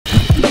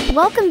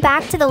Welcome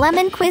back to the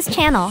Lemon Quiz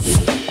channel.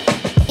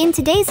 In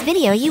today's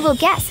video you will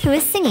guess who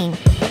is singing.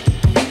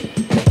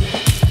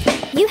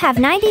 You have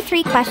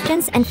 93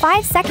 questions and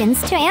 5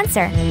 seconds to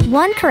answer.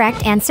 One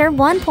correct answer,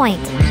 1 point.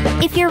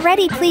 If you're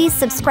ready, please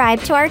subscribe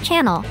to our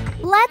channel.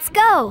 Let's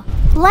go!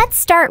 Let's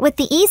start with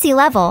the easy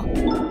level.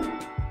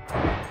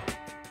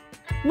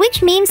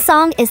 Which meme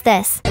song is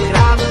this?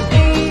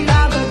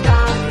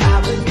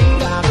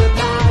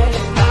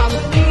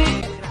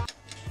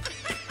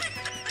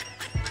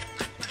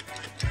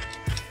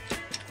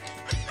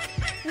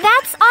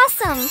 That's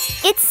awesome!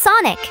 It's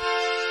Sonic.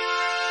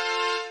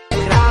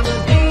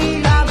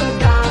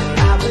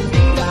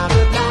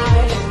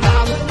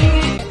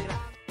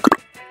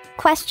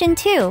 Question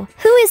 2.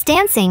 Who is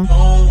dancing?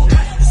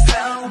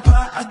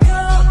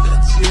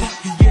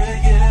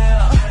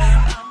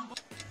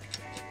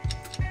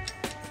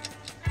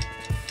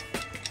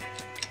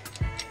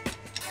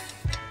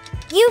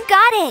 You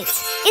got it!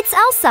 It's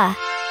Elsa.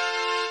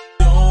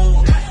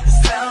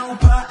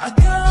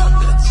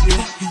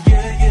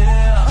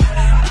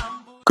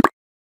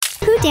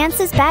 Who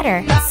dances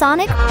better,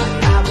 Sonic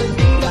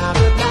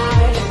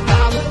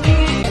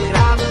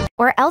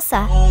or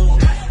Elsa?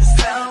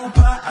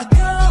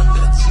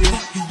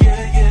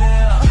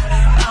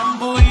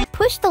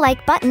 Push the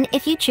like button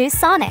if you choose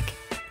Sonic.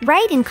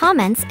 Write in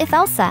comments if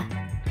Elsa.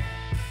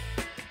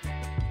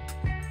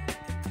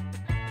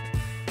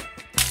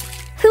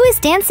 Who is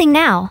dancing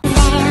now?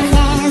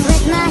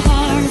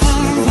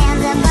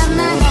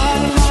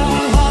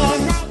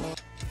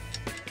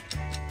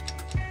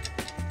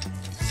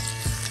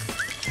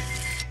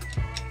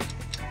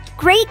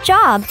 Great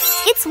job!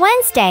 It's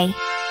Wednesday.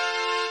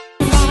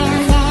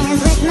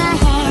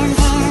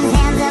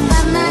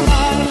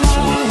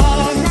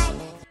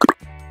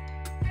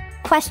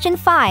 Question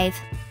 5.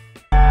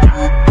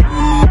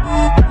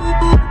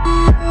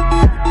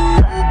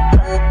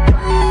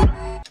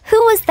 Who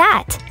was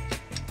that?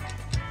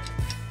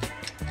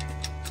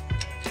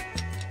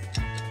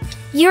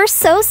 You're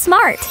so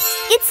smart!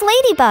 It's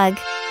Ladybug.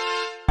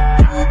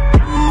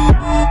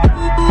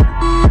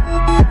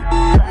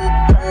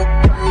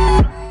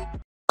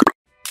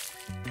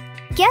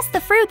 Guess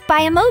the fruit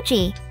by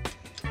emoji.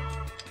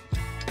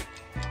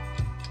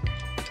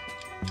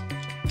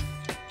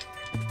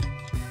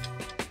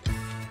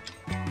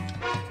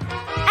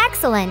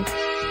 Excellent!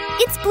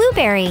 It's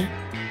blueberry.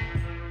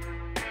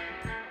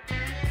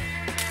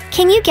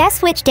 Can you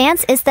guess which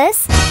dance is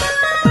this?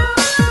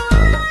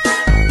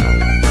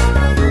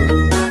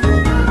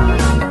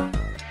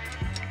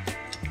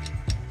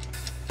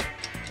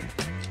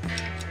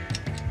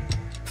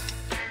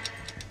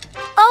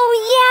 Oh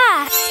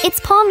yeah! It's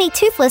Palm Me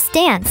Toothless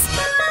Dance.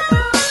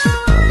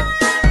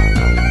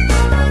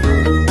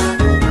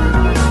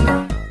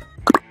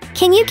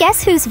 Can you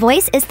guess whose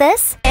voice is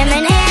this? I'm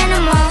an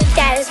animal,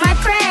 that is my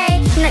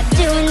prey. Not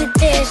doing the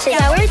dishes,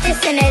 I work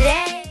this in a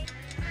day.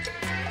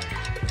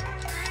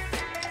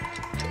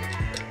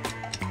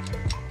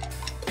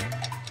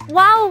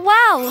 Wow,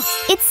 wow!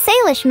 It's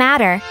Salish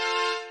Matter.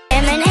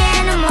 I'm an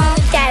animal,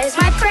 that is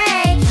my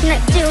prey.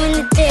 Not doing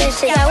the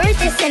dishes, I work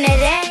this in a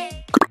day.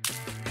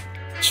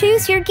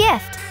 Choose your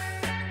gift.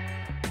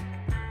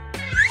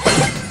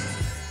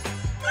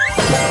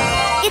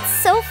 It's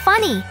so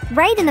funny!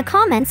 Write in the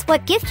comments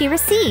what gift you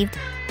received.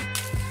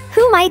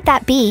 Who might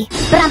that be?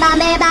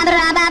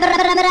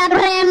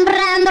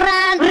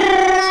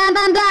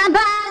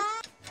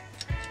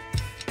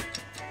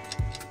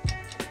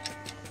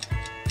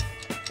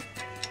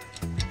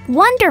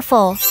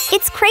 Wonderful!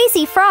 It's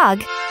Crazy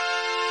Frog.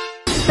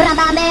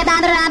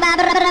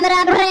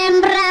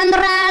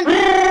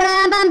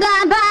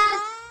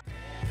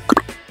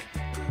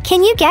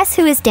 Can you guess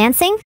who is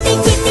dancing?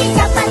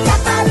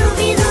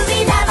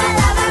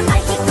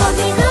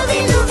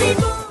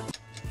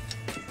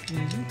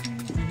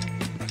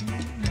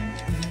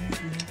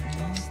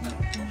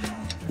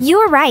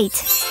 You're right.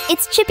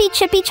 It's Chippy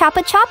Chippy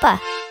Choppa Choppa.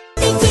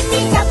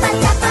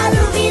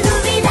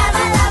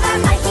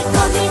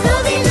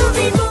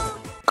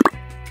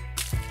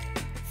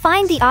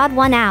 Find the odd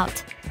one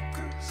out.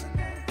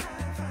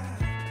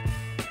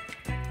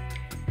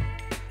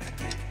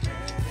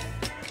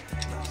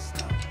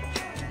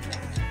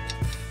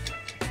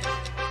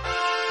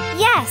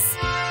 Yes!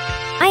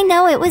 I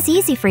know it was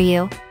easy for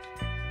you.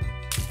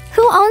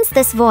 Who owns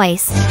this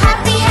voice?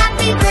 Happy,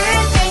 happy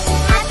birthday,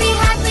 happy,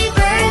 happy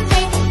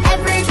birthday,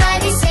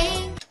 everybody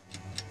sing.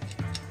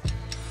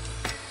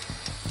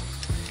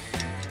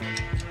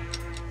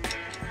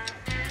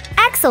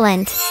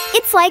 Excellent!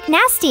 It's like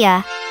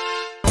Nastia.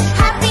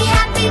 Happy,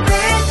 happy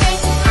birthday,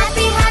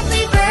 happy,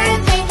 happy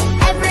birthday,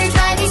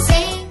 everybody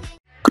sing.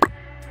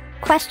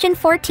 Question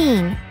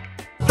 14.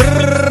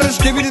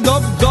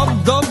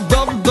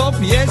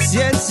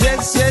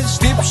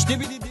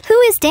 Who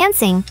is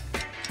dancing?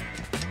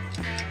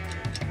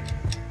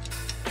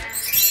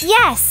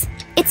 Yes!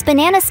 It's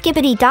Banana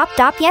Skibbity Dop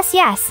Dop, yes,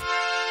 yes.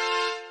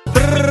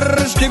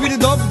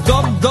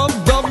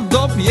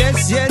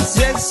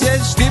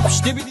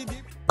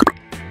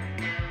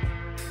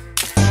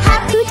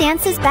 Who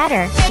dances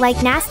better, like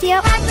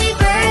Nastia Happy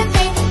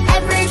birthday,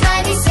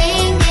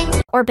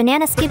 or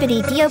banana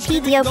skibidi dop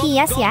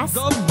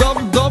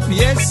dop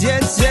yes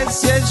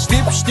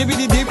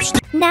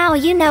yes? Now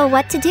you know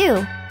what to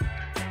do.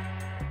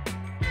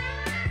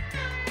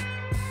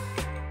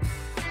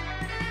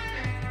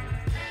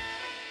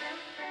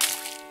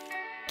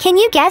 Can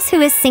you guess who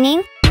is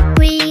singing?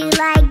 We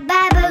like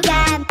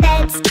bubblegum,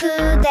 that's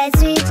cool, that's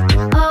sweet.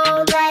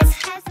 Oh, let's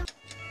have some.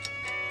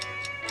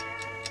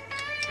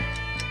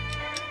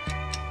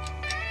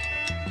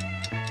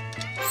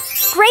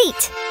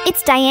 Great!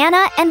 It's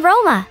Diana and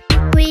Roma.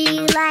 We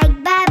like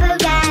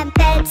bubblegum,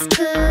 that's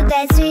cool,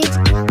 that's sweet.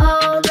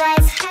 Oh,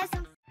 let's have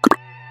some.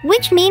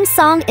 Which meme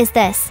song is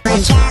this? I'm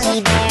a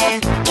jelly bear,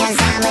 'cause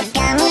I'm a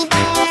gummy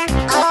bear.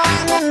 Oh,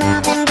 I'm a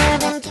moving,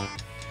 grooving.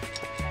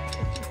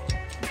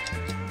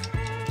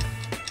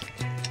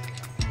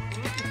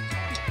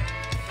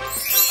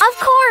 Of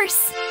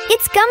course!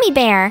 It's Gummy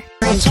Bear.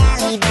 I'm a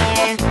jelly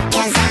bear,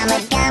 'cause I'm a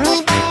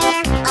gummy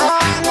bear. Oh,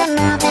 I'm a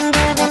moving,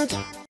 grooving.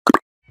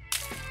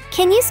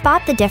 Can you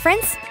spot the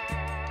difference?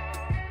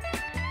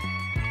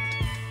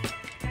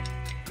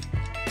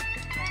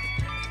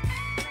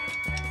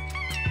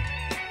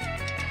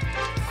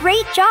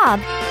 Great job!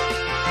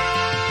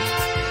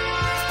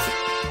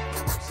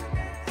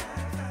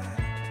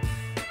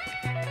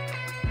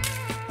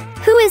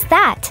 Who is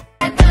that?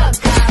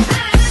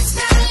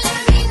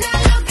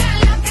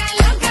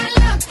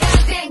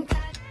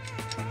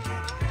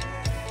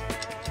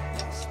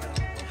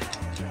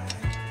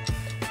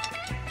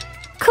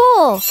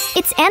 Cool!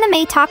 It's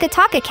Anime Taka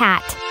Taka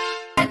Cat.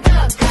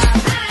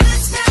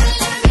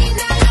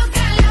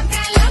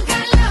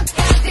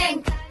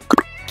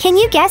 Can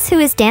you guess who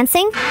is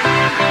dancing?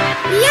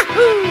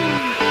 Yahoo!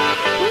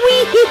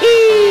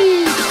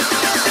 Wee-hee-hee!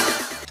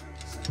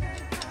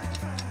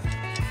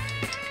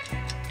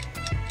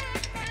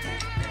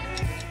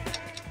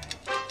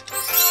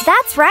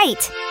 That's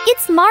right!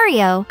 It's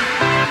Mario.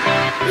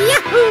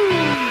 Yahoo!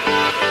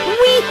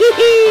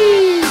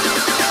 Wee-hee-hee!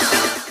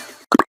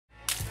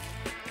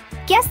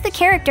 Guess the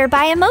character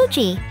by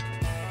emoji.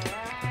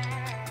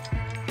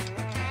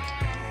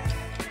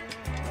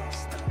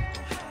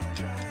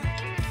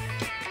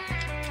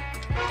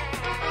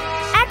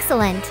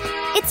 Excellent!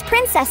 It's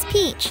Princess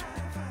Peach.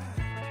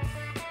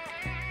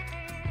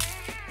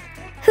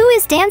 Who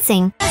is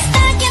dancing?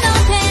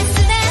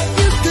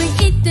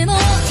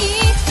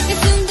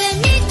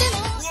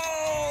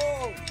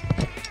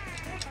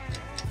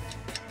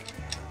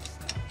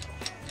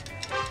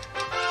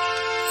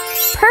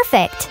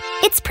 Perfect!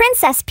 It's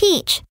Princess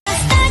Peach.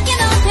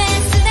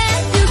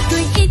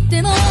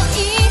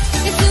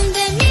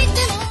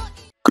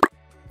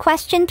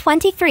 Question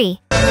 23.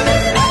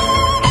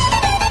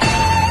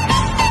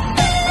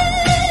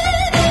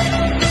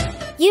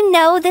 You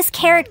know this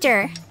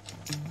character.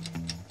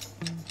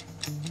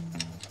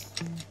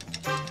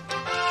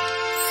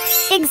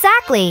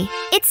 Exactly!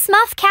 It's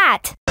Smurf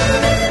Cat.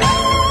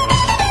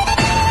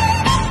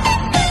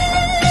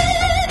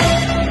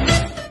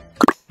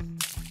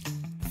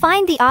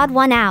 Find the odd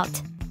one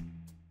out.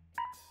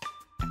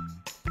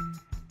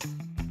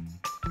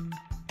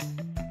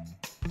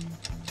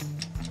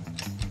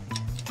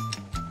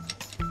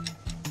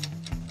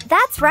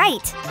 That's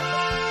right!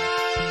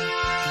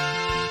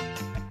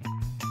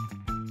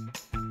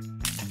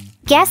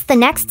 Guess the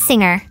next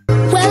singer.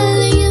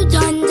 Well, you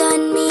done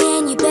me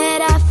and you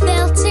bet I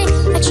felt it.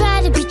 I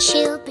try to be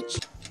chill, but you...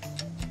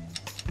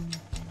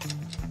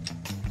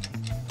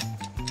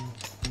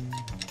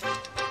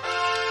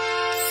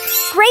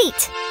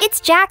 Great! It's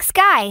Jack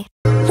Sky.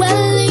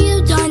 Well,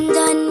 you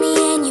done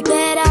me and you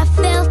bet I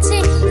felt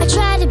it. I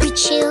try to be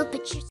chill,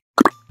 but you...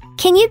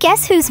 Can you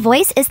guess whose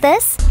voice is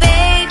this?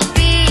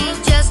 Baby,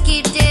 just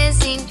keep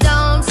dancing,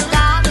 don't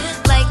stop,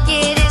 like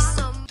it is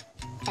so...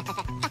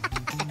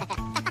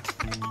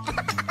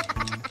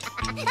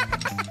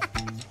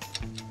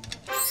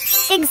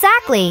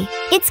 Exactly!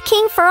 It's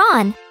King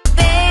Ferran.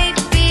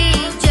 Baby,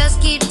 just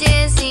keep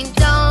dancing,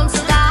 don't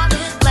stop,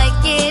 like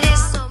it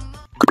is so...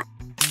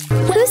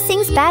 Who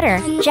sings better,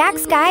 Jack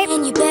Sky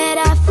And you bet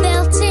I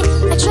felt it.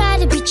 I try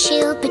to be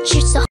chill, but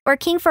you're so... or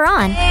King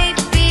Ferran?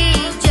 Baby,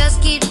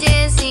 just keep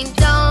dancing,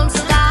 don't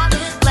stop,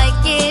 like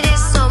it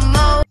is so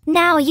mo...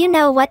 Now you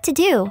know what to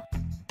do.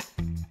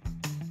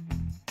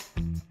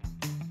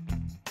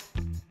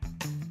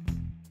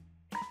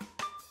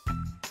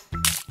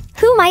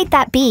 Who might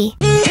that be?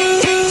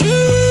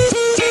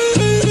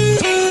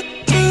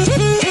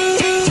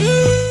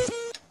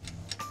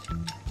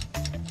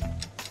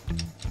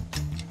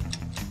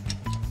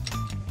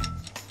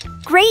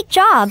 Great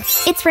job!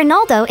 It's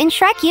Ronaldo in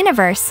Shrek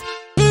Universe.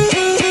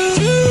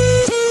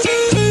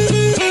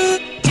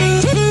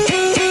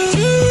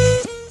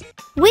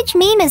 Which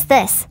meme is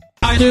this?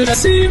 I do the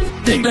same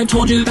thing that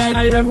told you that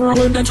I never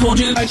would, that told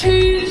you I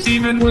changed,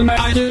 even when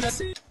I do the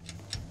same.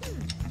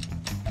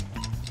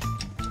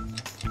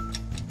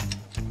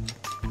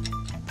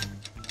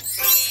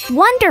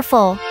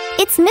 Wonderful!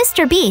 It's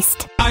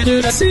MrBeast. I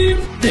do the same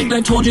thing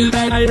that told you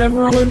that I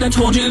never would, that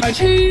told you I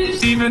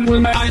changed, even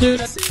when I do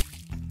the same.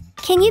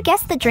 Can you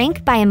guess the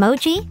drink by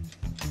emoji?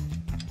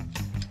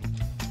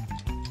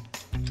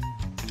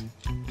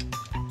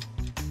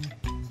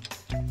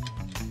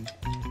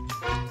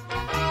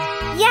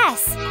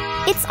 Yes,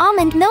 it's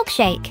almond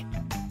milkshake.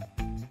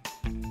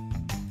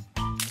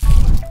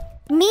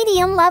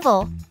 Medium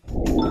level.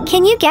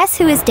 Can you guess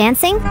who is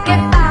dancing?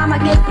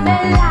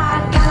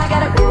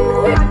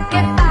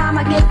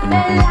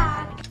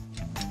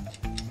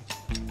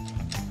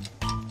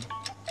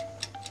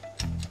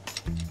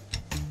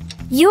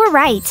 You're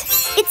right.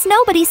 It's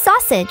nobody's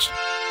sausage.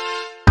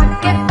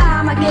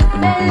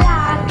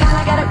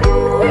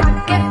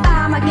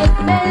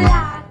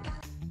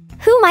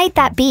 Who might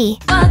that be?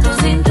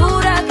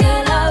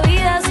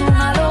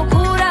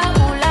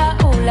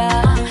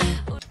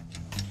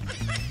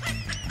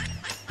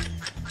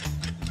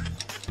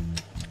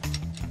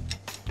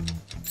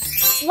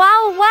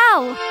 Wow,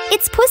 wow!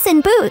 It's Puss in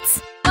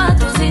Boots.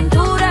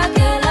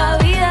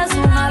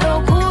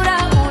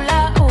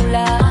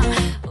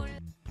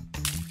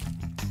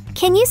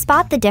 Can you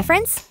spot the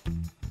difference?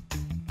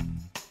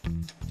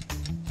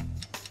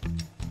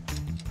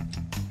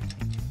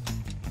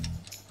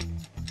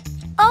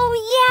 Oh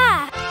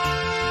yeah!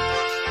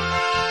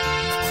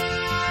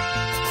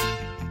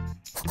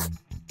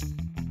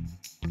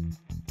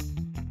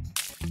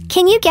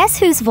 Can you guess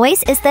whose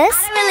voice is this?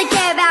 I don't really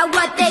care about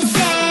what they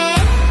say.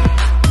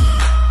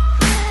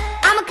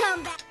 I'ma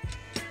come back.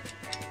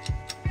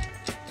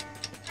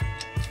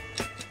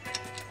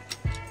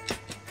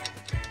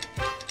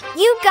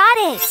 You got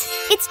it!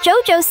 It's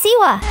Jojo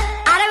Siwa.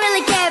 I don't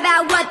really care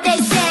about what they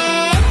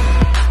say.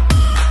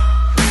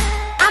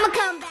 I'ma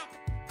come back.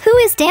 Who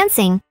is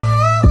dancing?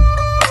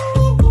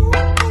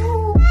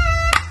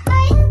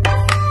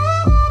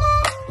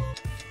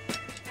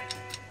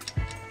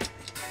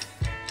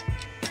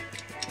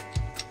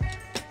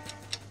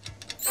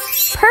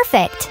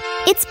 Perfect!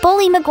 It's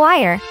Bully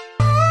Maguire.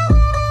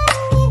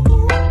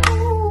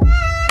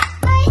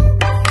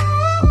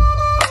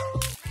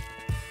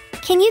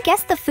 Can you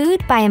guess the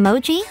food by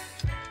emoji?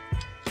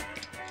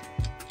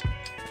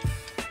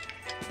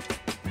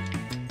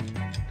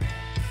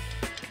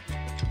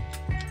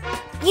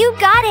 You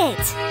got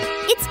it!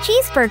 It's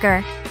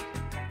cheeseburger.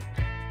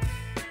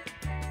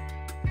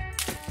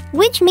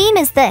 Which meme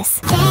is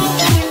this?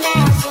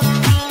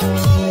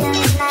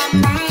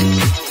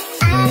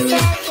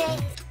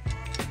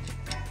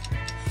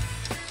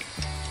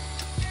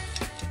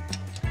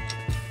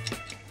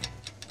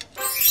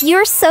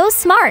 You're so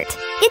smart!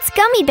 It's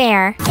Gummy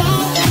Bear.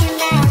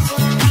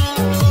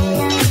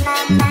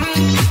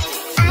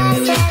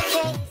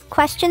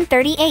 Question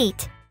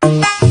 38.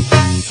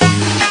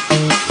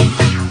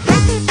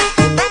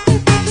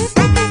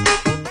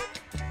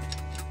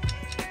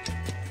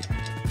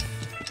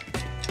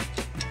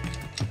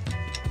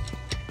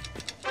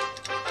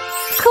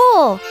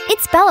 Cool!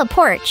 It's Bella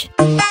Porch.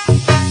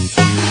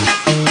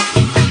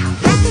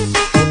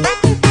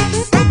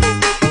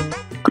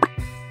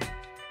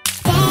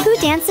 Who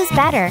dances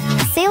better?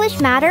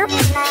 Salish Matter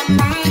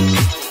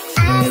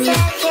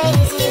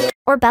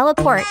or Bella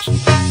Porch?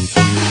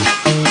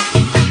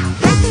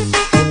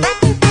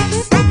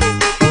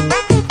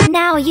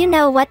 Now you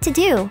know what to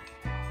do.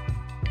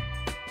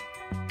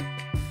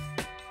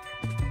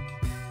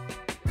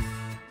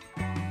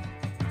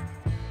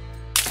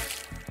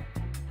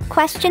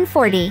 Question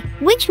 40.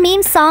 Which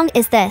meme song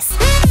is this?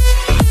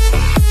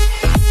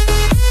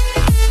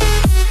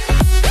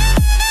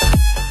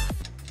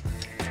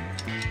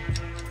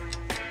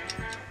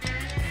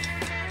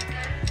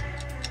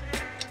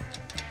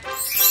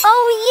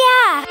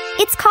 Oh yeah!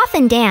 It's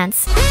Coffin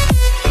Dance.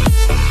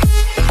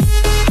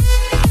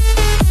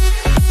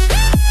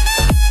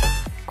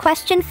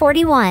 Question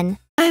 41.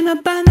 I'm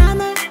a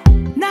banana.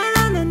 Na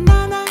na na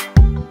na na.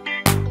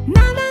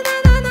 Na na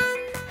na na na.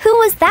 Who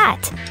was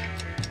that?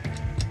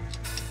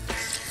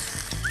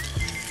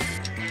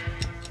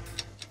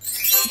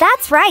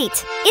 That's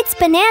right. It's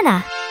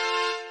Banana.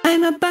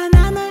 I'm a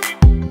banana.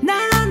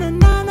 Na na na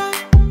na na.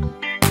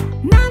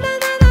 Na na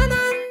na na na.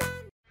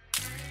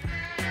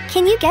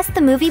 Can you guess the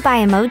movie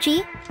by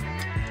emoji?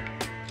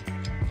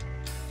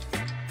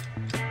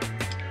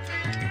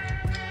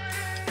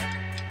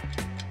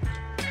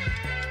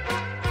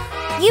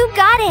 You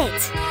got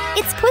it!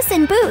 It's Puss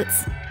in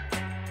Boots.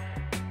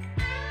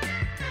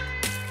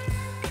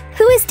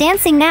 Who is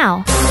dancing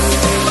now?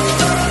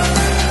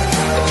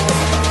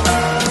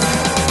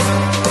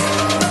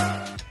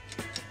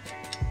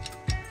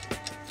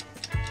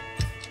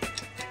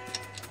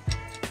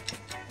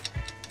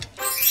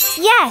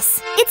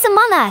 Yes, it's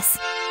Among Us.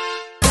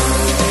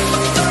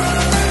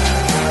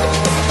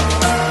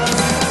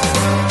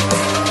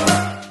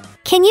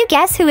 Can you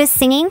guess who is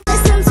singing?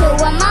 Listen to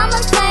what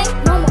mama say.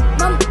 Mama,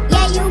 mama,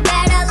 yeah, you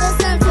better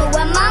listen to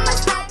what mama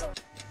say.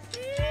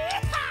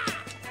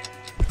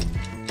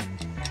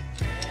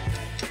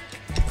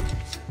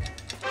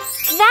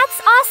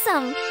 That's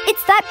awesome!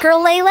 It's that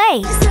girl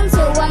Lele. Listen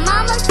to what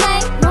mama say.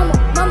 Mama,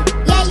 mama,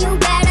 yeah, you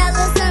better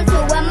listen to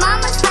what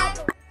mama say.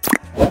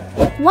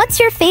 What's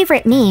your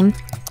favorite meme?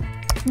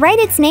 Write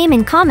its name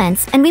in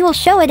comments and we will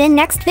show it in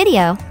next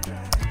video.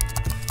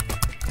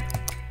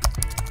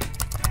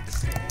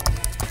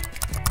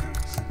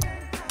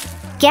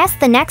 Guess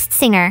the next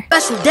singer.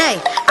 Special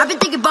day. I've been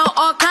thinking about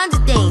all kinds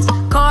of things.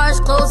 Cars,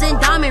 clothes. clothes, and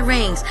diamond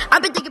rings.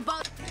 I've been thinking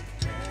about.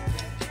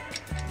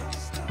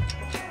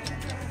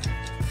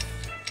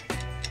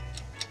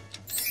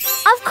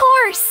 Of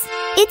course!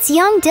 It's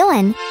young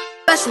Dylan.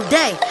 Special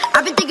day.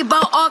 I've been thinking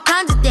about all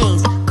kinds of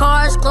things.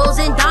 Cars, clothes,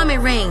 and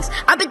diamond rings.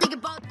 I've been thinking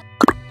about.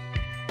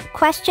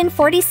 Question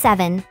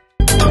 47.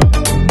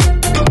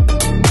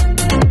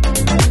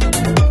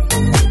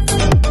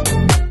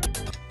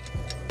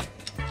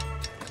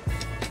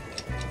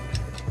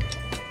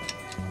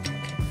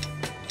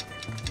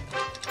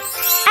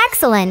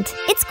 Excellent!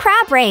 It's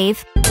Crab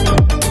Rave.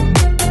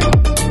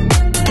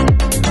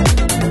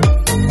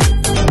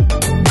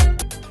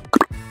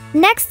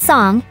 Next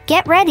song,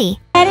 get ready.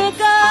 Let it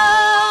go,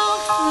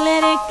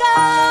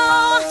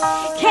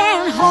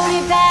 can't hold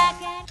it back.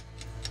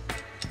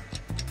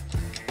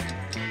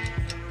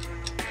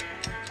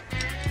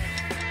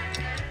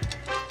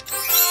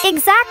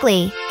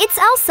 Exactly, it's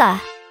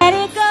Elsa. Let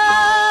it go,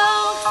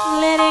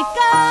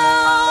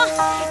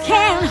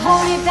 can't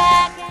hold it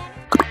back.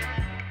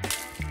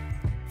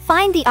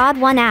 Find the odd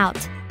one out.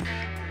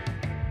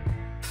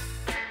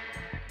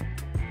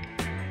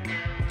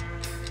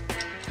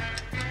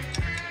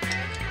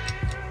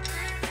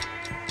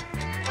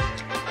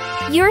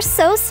 You're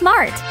so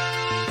smart.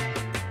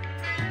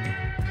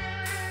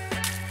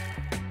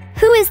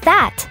 Who is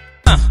that?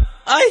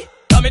 Ay,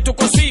 dame tu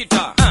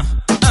cosita.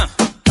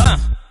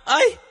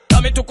 Ay,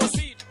 dame tu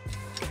cosita.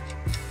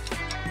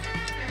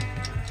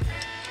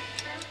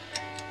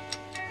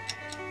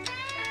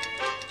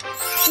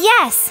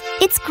 Yes,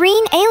 it's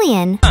Green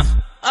Alien.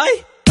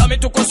 Ay, dame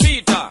tu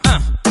cosita.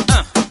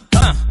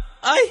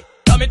 Ay,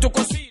 dame tu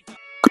cosita.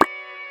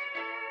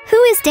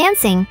 Who is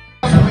dancing?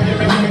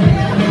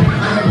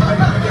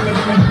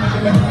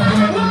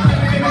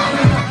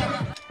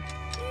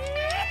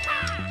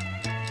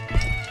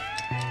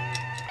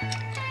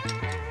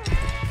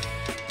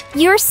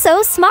 You're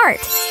so smart.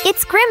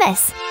 It's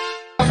Grimace.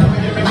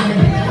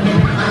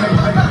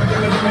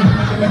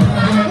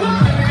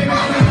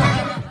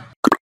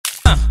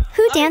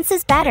 Who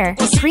dances better?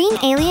 Green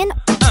Alien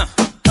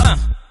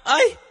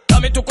Ay,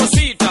 dame tu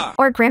cosita.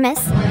 or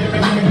Grimace?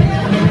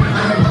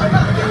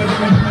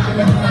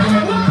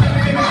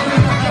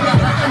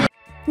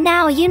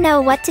 Now you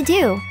know what to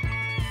do.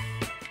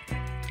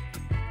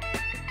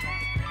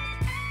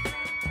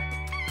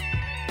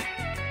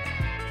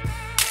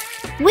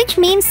 Which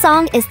meme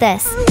song is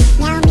this?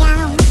 Meow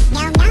meow,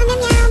 meow meow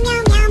meow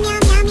meow meow meow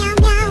meow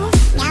meow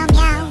meow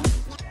meow.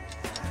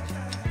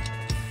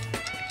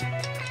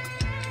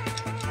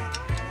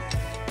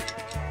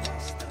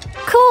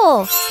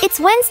 Cool! It's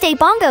Wednesday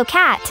Bongo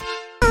Cat.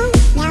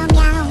 Meow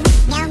meow,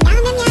 meow meow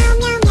meow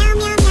meow meow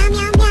meow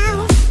meow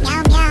meow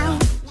meow meow.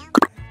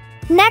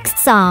 Next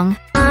song.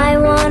 I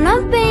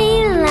wanna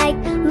be like,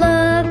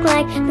 look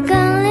like the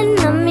girl in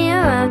the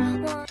mirror.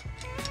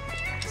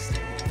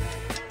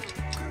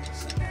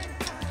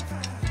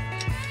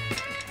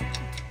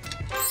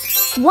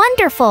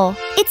 Wonderful!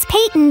 It's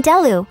Peyton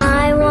Delu.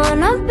 I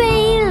wanna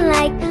be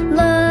like,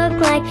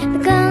 look like the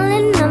girl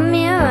in the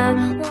mirror.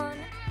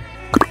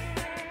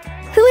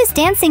 Who is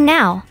dancing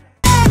now?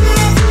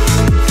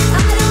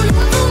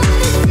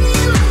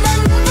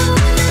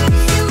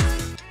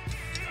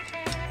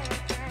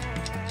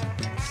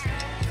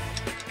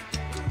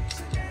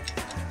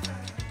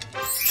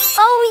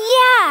 Oh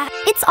yeah!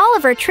 It's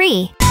Oliver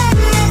Tree.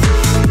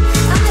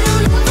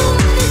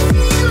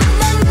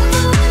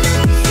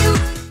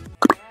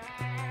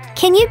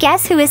 Can you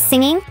guess who is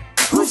singing?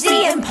 Who's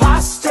the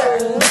imposter?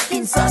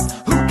 Looking sus,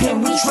 who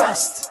can we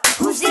trust?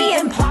 Who's the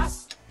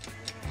imposter?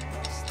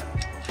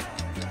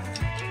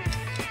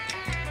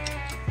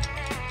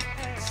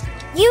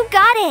 You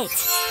got it!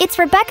 It's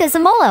Rebecca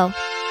Zamolo.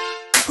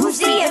 Who's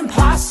the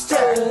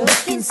imposter?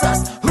 Looking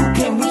sus, who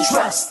can we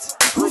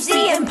trust? Who's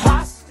the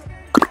imposter?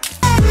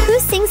 Who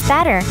sings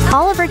better?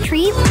 Oliver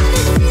Tree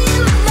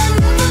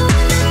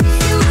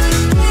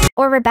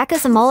or Rebecca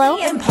Zamolo?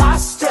 The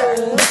imposter.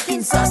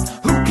 Looking sus,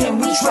 who can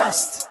we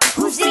trust?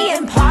 Who's the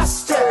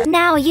imposter?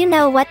 Now you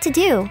know what to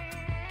do.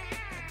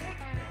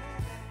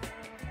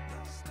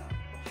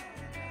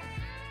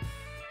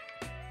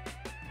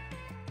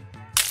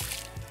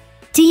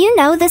 Do you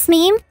know this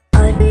meme?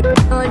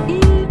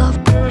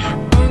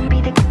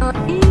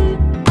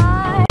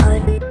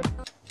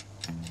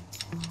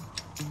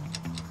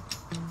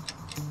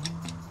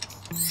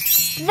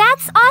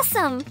 That's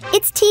awesome!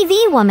 It's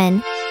TV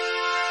Woman.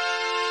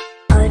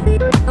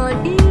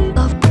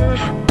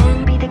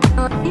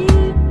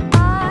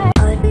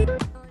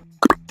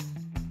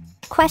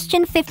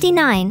 Question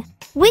 59.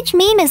 Which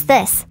meme is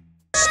this?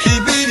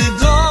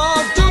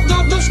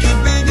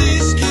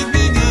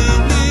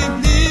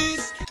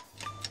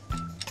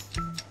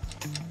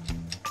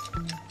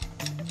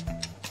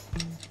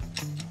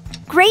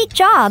 Great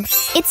job!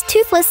 It's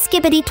Toothless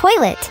Skibbity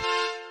Toilet.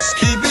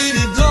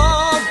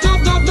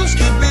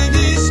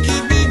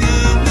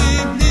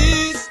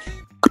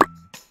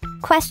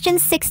 Question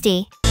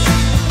 60.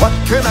 What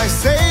can I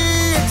say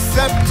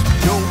except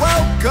you're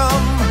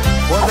welcome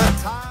for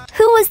the time?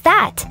 Who was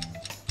that?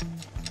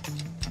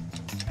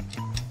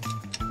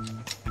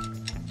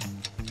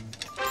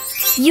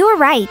 You're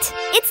right.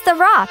 It's the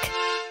rock.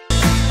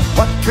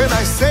 What can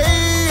I say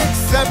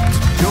except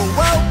you're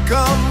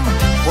welcome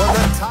for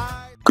the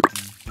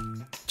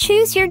time?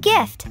 Choose your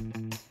gift.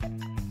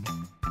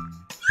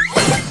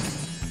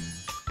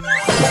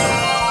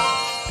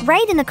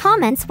 Write in the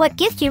comments what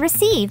gift you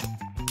received.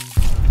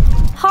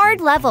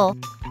 Hard level.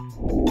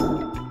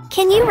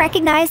 Can you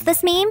recognize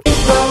this meme?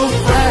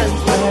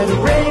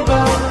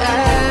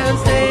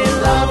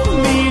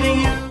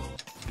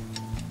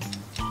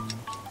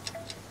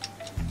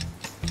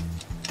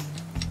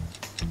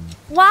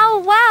 Wow,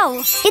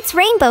 wow! It's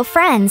Rainbow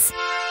Friends.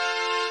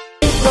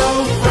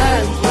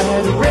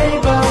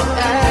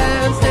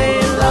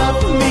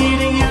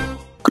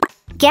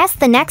 Guess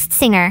the next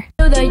singer.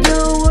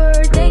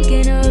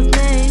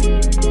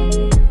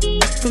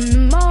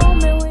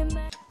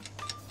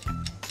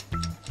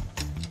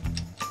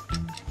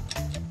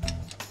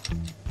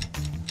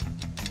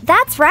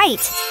 That's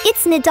right.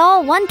 It's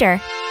Nadal Wonder.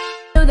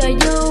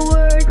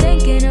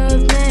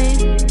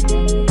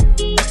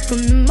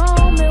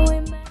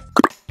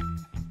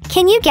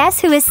 Can you guess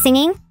who is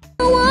singing?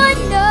 No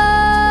one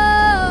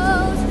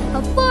knows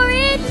how far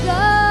it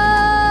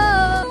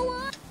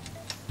goes.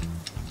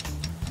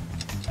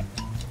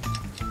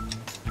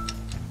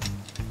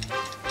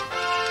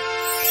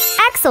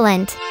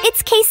 Excellent!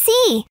 It's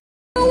KC.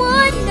 No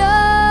one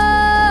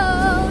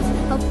knows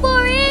how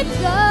far it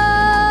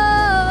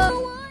goes.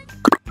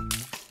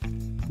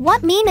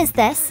 What meme is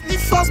this? Freddy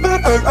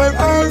Fazbear.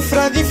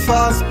 Freddy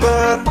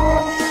Fazbear.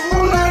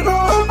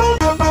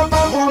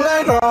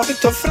 Freddy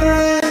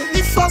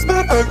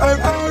Fazbear.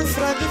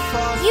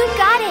 You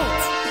got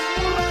it!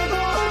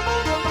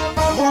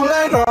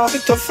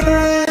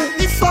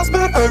 Freddy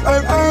Fazbear.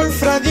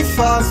 Freddy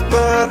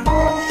Fazbear.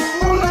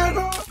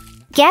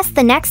 Guess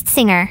the next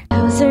singer.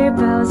 Bowser,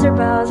 Bowser,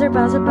 Bowser,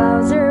 Bowser,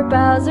 Bowser,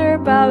 Bowser,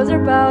 Bowser,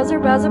 Bowser,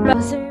 Bowser,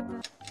 Bowser.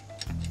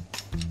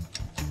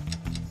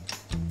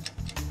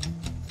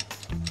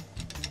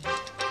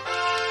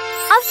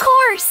 Of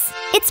course!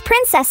 It's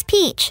Princess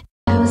Peach.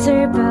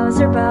 Bowser,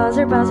 Bowser,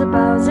 Bowser, Bowser,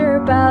 Bowser,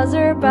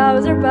 Bowser,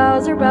 Bowser,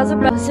 Bowser, Bowser,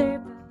 Bowser.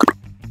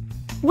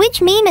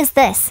 Which meme is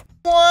this?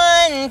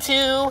 1,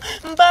 2,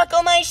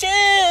 buckle my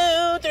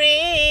shoe.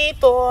 3,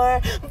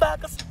 4,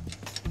 buckle.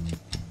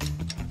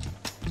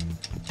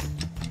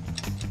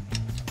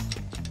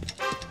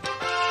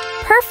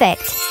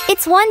 Perfect!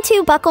 It's 1,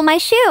 2, buckle my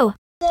shoe.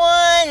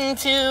 1,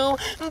 2,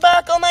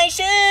 buckle my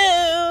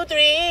shoe.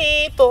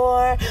 3,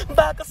 4,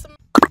 buckle some.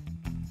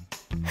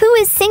 Who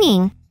is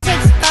singing?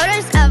 Takes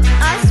photos of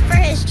us for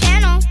his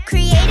channel,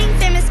 creating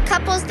famous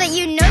couples that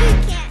you know you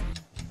can't.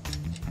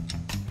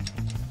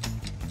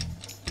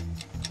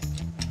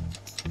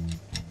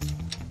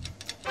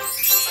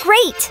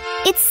 Great!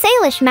 It's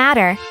Salish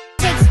Matter.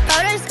 Takes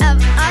photos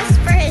of us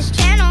for his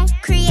channel,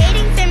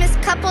 creating famous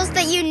couples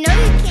that you know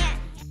you can't.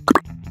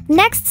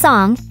 Next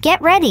song,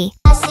 get ready.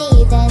 I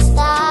see the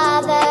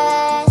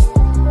starburst.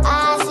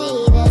 I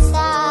see the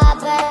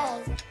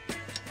starburst.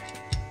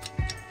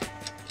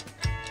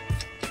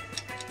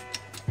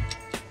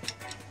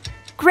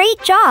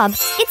 Great job!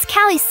 It's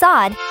Callie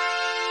Sod.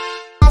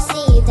 I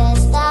see the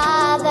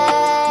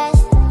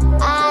starburst.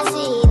 I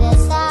see the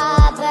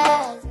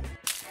starburst.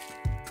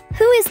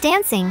 Who is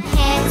dancing?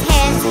 Hands,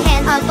 hands,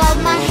 hands above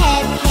my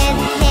head,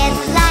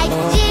 like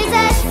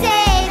Jesus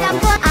said.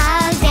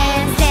 I'll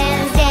dance,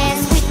 dance,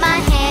 dance with my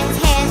hands,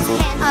 hands,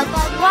 hands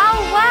above my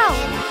Wow,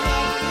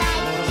 head,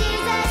 like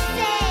Jesus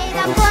said.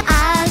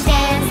 I'll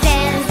dance,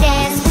 dance,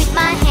 dance with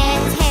my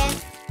hands, hands.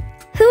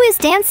 Who is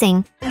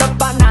dancing? No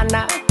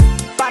banana,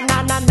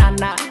 banana,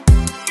 nana,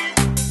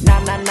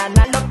 nana,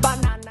 nana, no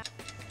banana.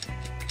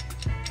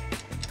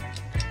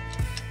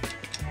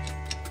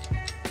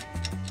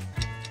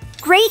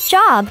 Great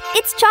job!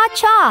 It's Cha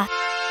Cha.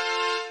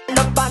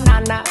 No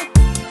banana,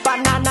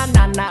 banana,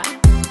 nana,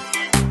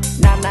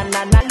 nana,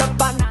 nana, no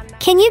banana.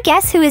 Can you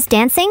guess who is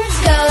dancing?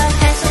 Let's go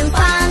have some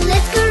fun.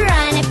 Let's go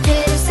run up to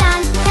the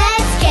sun.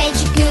 Let's get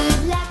you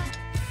good luck.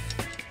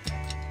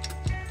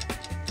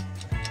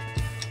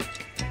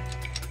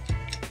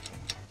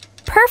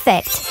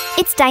 Perfect!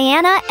 It's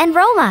Diana and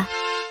Roma.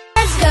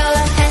 Let's go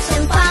have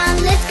some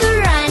fun. Let's go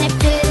run up to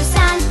the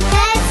sun.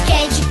 Let's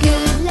get you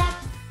good luck.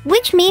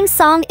 Which meme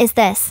song is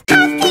this?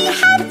 Happy,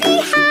 happy,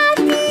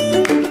 happy.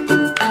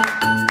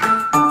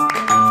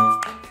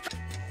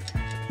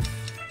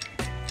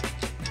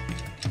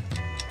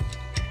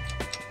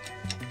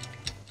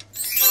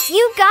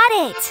 You got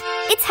it!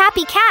 It's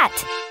Happy Cat.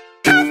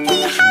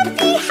 Happy,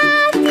 happy,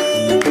 happy.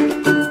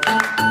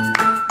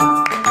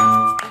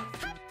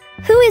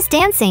 Who is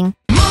dancing?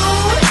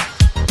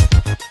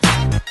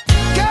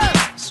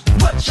 Girls,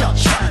 what y'all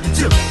trying to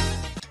do?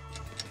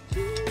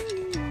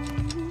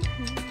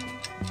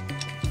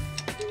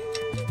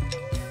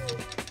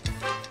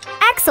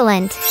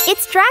 Excellent!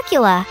 It's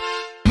Dracula.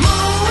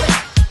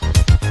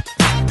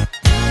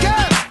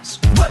 Girls,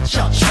 what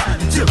y'all trying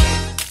to do?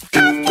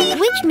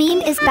 Which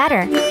meme is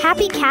better?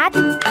 Happy Cat?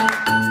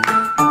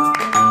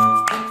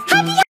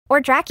 Or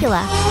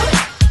Dracula?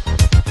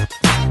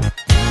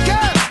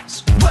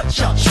 Girls, what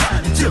y'all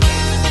trying to do?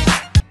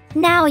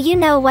 Now you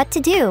know what to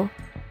do.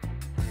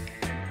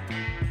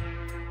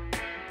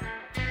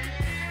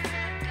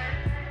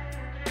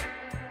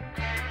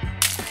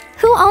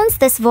 Who owns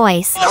this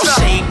voice?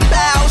 Shake,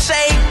 bow,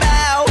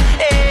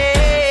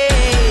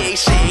 hey,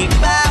 shake,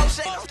 bow,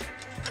 shake.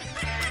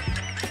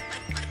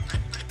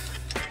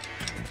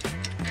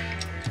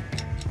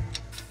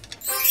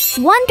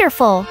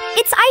 Wonderful!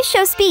 It's ice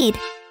show speed.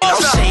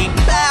 Shake,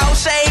 bow,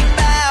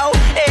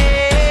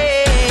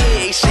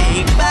 hey,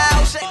 shake,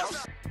 bow, shake.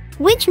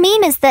 Which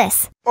meme is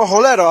this? O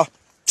cholera,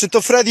 czy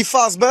to Freddy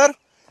Fazbear?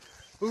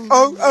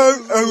 Oh.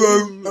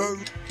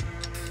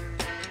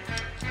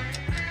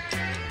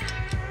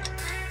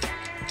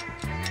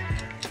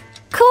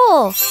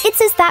 Cool! It's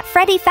is that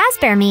Freddy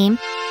Fazbear meme.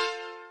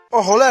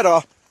 O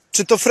cholera,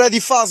 czy to Freddy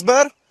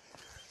Fazbear?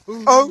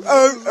 Oh.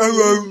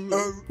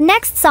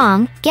 Next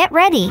song, get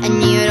ready.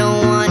 And you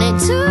don't want it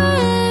to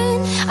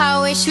end.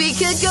 I wish we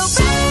could go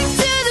back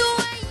to the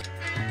way.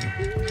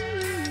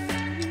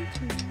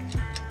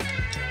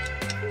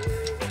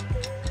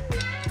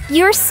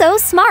 You're so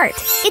smart.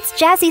 It's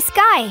Jazzy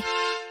Sky.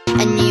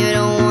 And you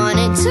don't want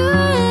it to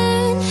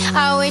end.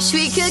 I wish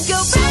we could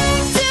go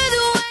back to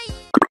the way.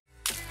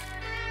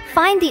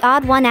 Find the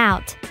odd one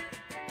out.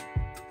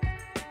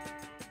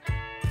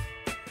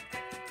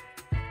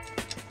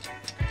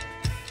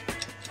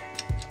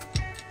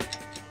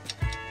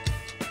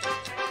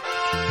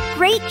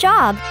 Great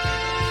job!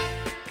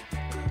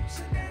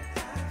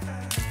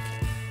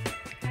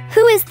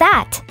 Who is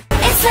that?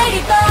 It's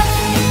Ladybug,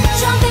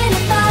 jumping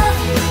above.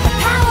 The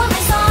power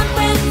is on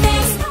when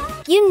things.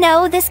 You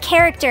know this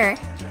character.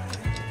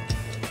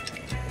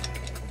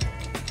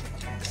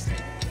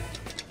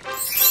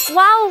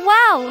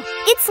 Wow!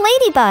 It's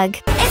Ladybug.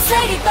 It's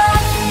Ladybug,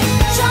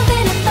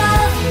 jumping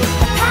above.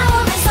 The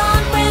power is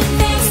on when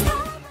things.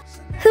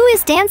 Who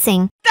is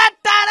dancing? Da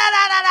da da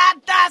da da da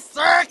da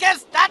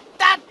circus. Da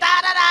da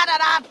da da da da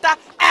da da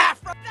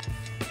Afro.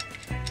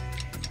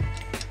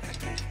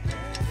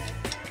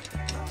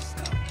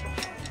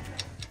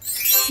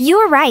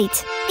 You're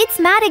right. It's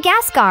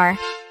Madagascar.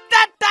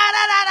 Da da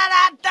da da da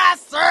da da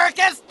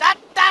circus. Da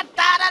da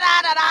da da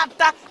da da da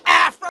da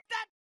Afro.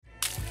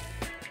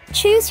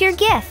 Choose your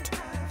gift.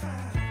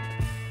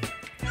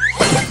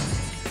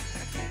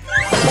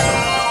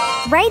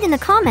 Write in the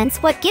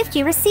comments what gift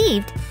you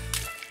received.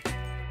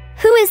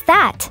 Who is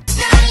that?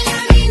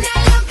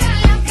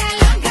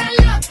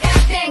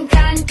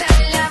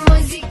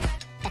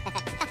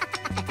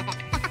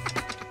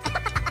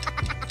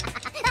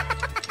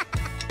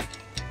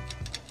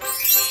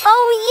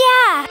 Oh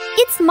yeah!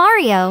 It's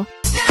Mario.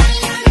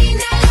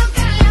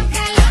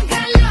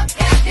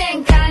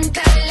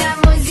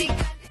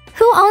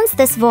 Who owns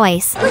this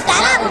voice?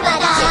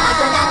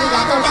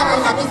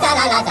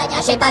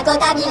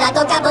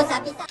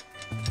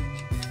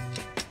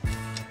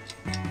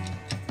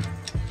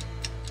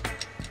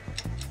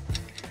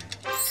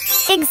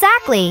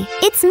 Exactly!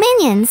 It's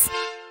Minions!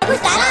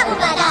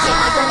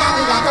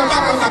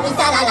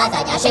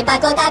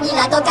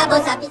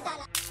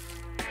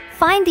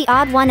 Find the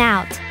odd one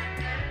out.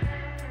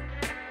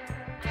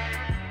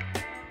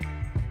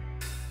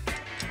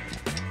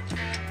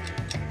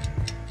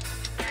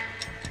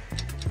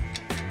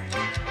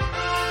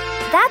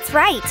 That's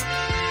right!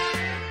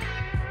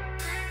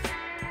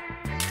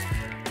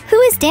 Who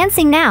is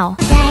dancing now?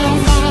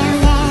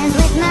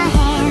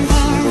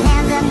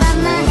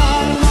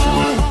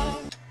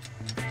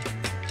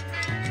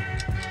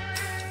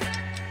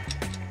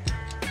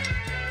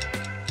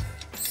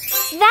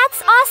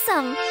 That's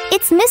awesome!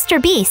 It's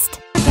MrBeast.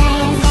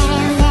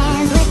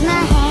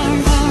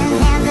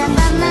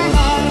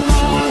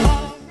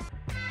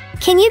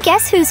 Can you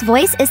guess whose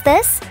voice is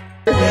this?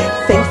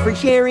 Thanks for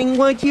sharing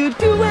what you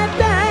do at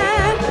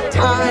that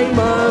time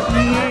of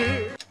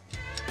year.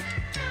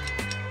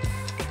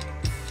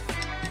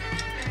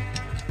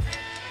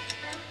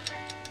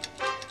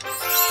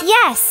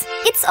 Yes,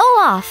 it's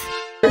Olaf.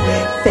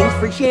 Thanks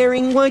for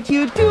sharing what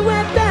you do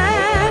at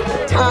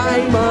that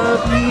time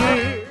of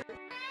year.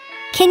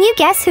 Can you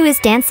guess who is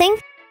dancing?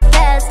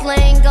 Fast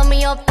lane, got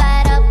me all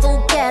fired up,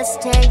 full gas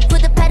tank.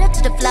 Put the pedal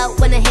to the floor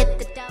when I hit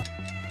the down.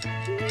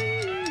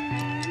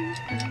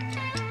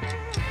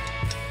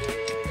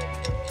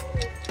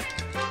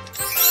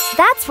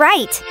 That's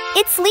right,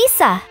 it's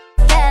Lisa.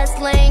 Fast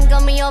lane,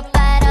 got me all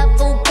fired up,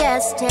 full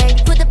gas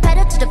tank. Put the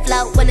pedal to the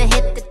floor when I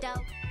hit the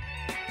down.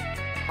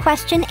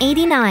 Question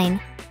 89.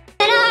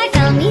 And I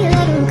found me a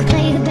little who could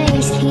play the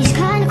bass. He's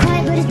kinda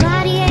quiet, but his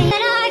body ain't.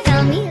 And I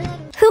found me a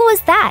little. Who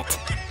was that?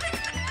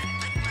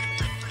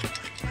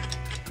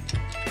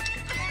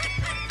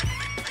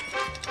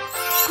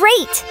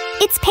 Great!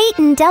 It's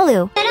Peyton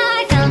Delu. And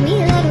I found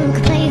me a little who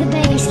could play the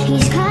bass.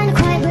 He's kinda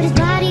quiet, but his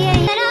body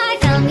ain't. And I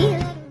found me a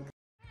little.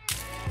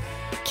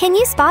 Can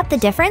you spot the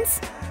difference?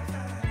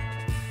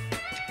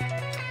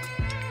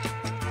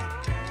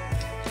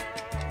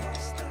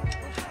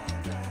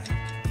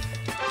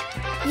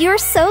 You're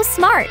so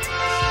smart!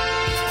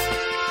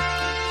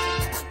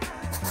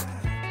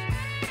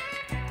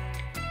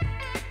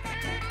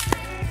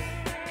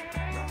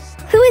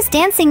 Who is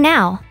dancing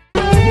now?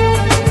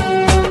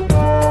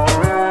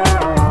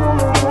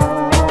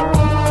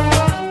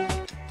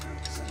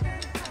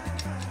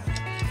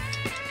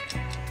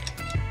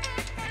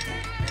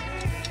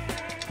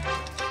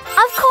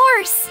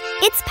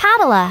 It's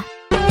Padilla.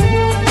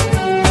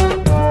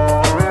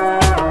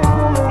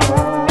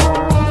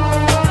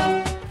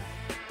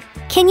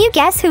 Can you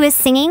guess who is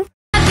singing?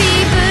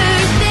 Happy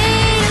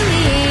birthday,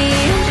 me,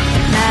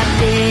 my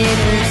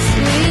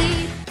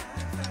bittersweet.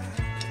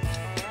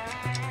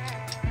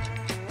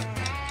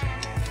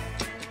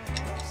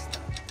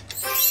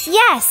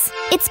 Yes,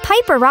 it's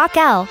Piper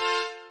Rockell.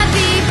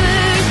 Happy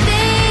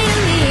birthday,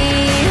 me,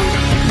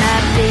 my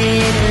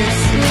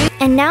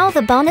bittersweet. And now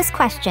the bonus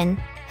question.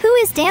 Who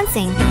is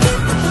dancing?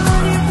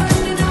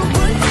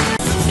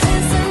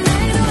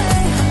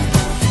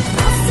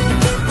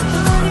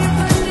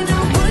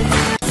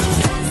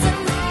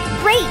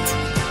 Great!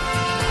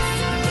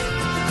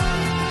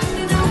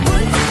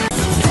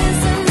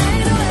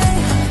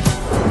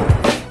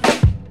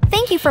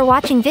 Thank you for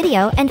watching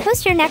video and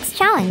who's your next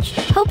challenge.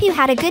 Hope you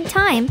had a good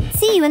time.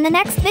 See you in the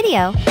next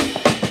video.